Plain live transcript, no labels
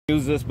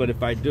use this, but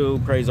if I do,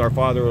 praise our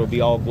Father, it'll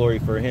be all glory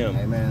for him.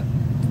 Amen.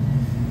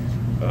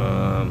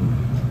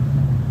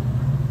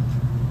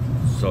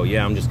 So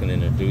yeah, I'm just gonna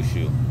introduce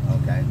you.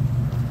 Okay.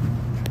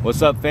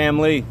 What's up,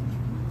 family?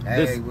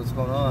 Hey, what's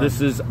going on? This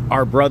is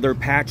our brother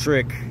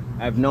Patrick.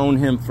 I've known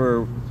him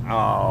for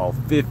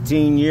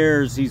 15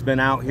 years. He's been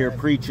out here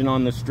preaching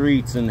on the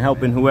streets and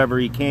helping whoever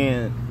he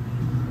can.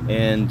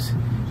 And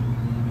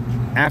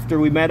after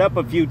we met up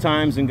a few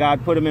times and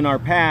God put him in our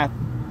path,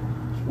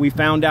 we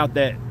found out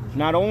that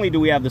not only do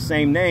we have the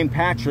same name,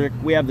 Patrick,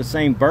 we have the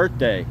same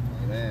birthday.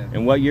 Amen.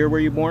 And what year were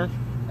you born?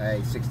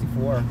 Hey,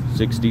 64.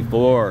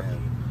 64.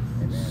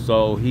 Amen.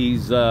 So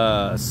he's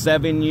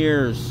 7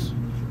 years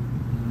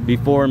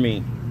before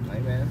me.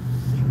 Amen.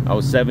 I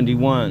was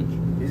 71.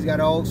 He's got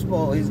an old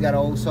soul. He's got an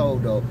old soul,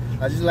 though.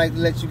 I just like to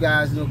let you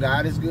guys know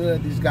God is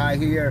good. This guy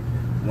here,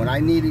 when I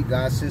need it,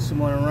 God sends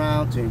someone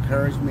around to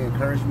encourage me.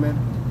 Encouragement.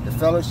 The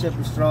fellowship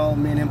is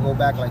strong. Me and him go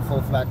back like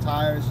 4 flat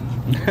tires.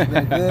 It's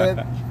been good.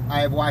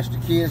 I have watched the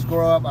kids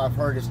grow up. I've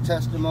heard his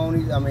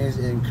testimonies. I mean, his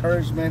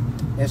encouragement,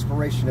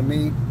 inspiration to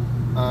me.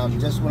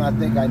 Just when I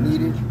think I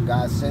need it,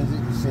 God sends it.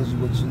 He sends you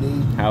what you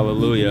need.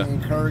 Hallelujah.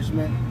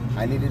 Encouragement.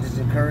 I needed his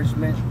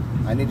encouragement.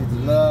 I needed the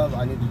love.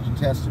 I needed the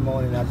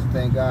testimony. And I just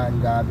thank God,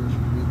 and God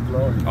be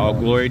glory. All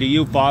glory to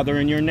you, Father,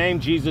 in your name,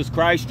 Jesus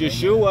Christ,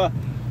 Yeshua.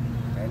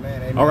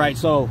 Amen. Amen. All right,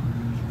 so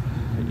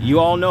you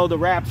all know the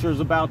rapture is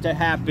about to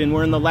happen.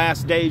 We're in the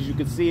last days. You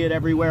can see it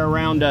everywhere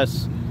around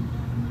us.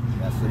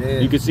 Yes, it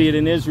is. You can see it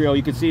in Israel.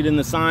 You can see it in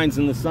the signs,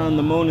 in the sun,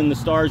 the moon, and the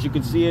stars. You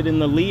can see it in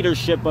the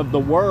leadership of the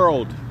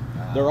world.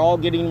 They're all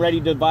getting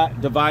ready to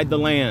divide the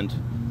land.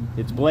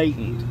 It's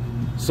blatant.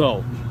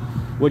 So,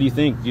 what do you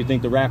think? Do you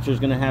think the rapture is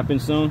going to happen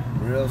soon?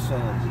 Real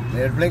soon.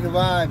 There's a blink of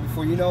an eye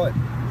before you know it.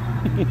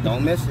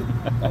 Don't miss it.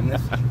 Don't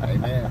miss it.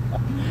 Amen.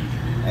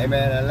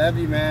 Amen. I love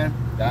you, man.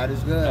 God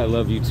is good. I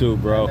love you too,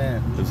 bro.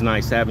 Amen. It's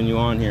nice having you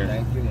on here.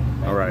 Thank you.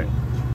 All right.